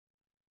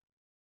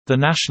The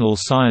National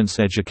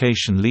Science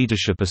Education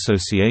Leadership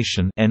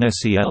Association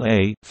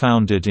 (NSELA),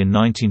 founded in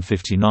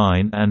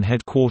 1959 and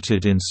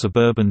headquartered in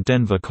suburban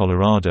Denver,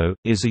 Colorado,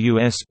 is a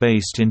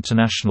U.S.-based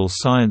international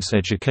science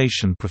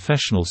education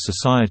professional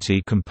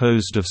society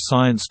composed of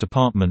science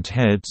department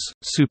heads,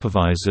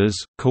 supervisors,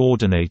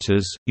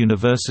 coordinators,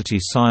 university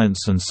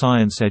science and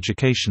science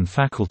education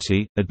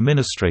faculty,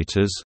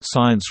 administrators,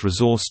 science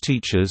resource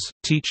teachers,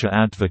 teacher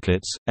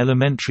advocates,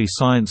 elementary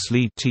science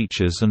lead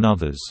teachers and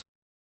others.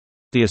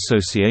 The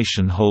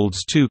association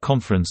holds 2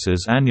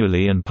 conferences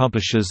annually and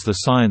publishes The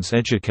Science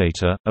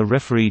Educator, a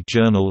refereed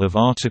journal of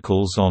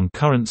articles on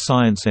current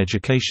science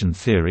education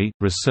theory,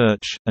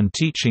 research, and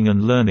teaching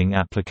and learning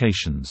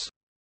applications.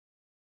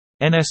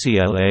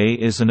 NSELA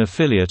is an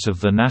affiliate of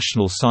the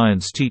National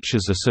Science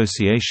Teachers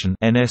Association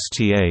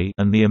 (NSTA)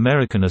 and the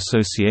American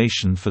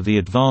Association for the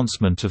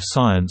Advancement of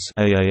Science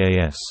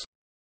 (AAAS).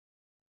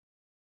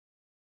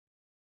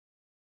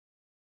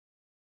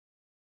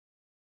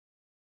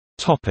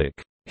 Topic: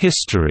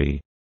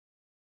 History.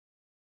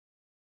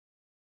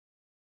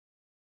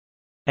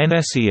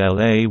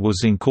 NSELA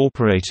was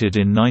incorporated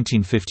in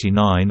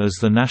 1959 as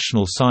the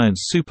National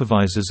Science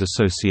Supervisors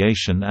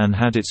Association and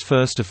had its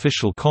first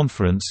official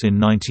conference in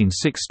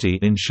 1960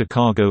 in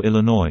Chicago,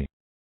 Illinois.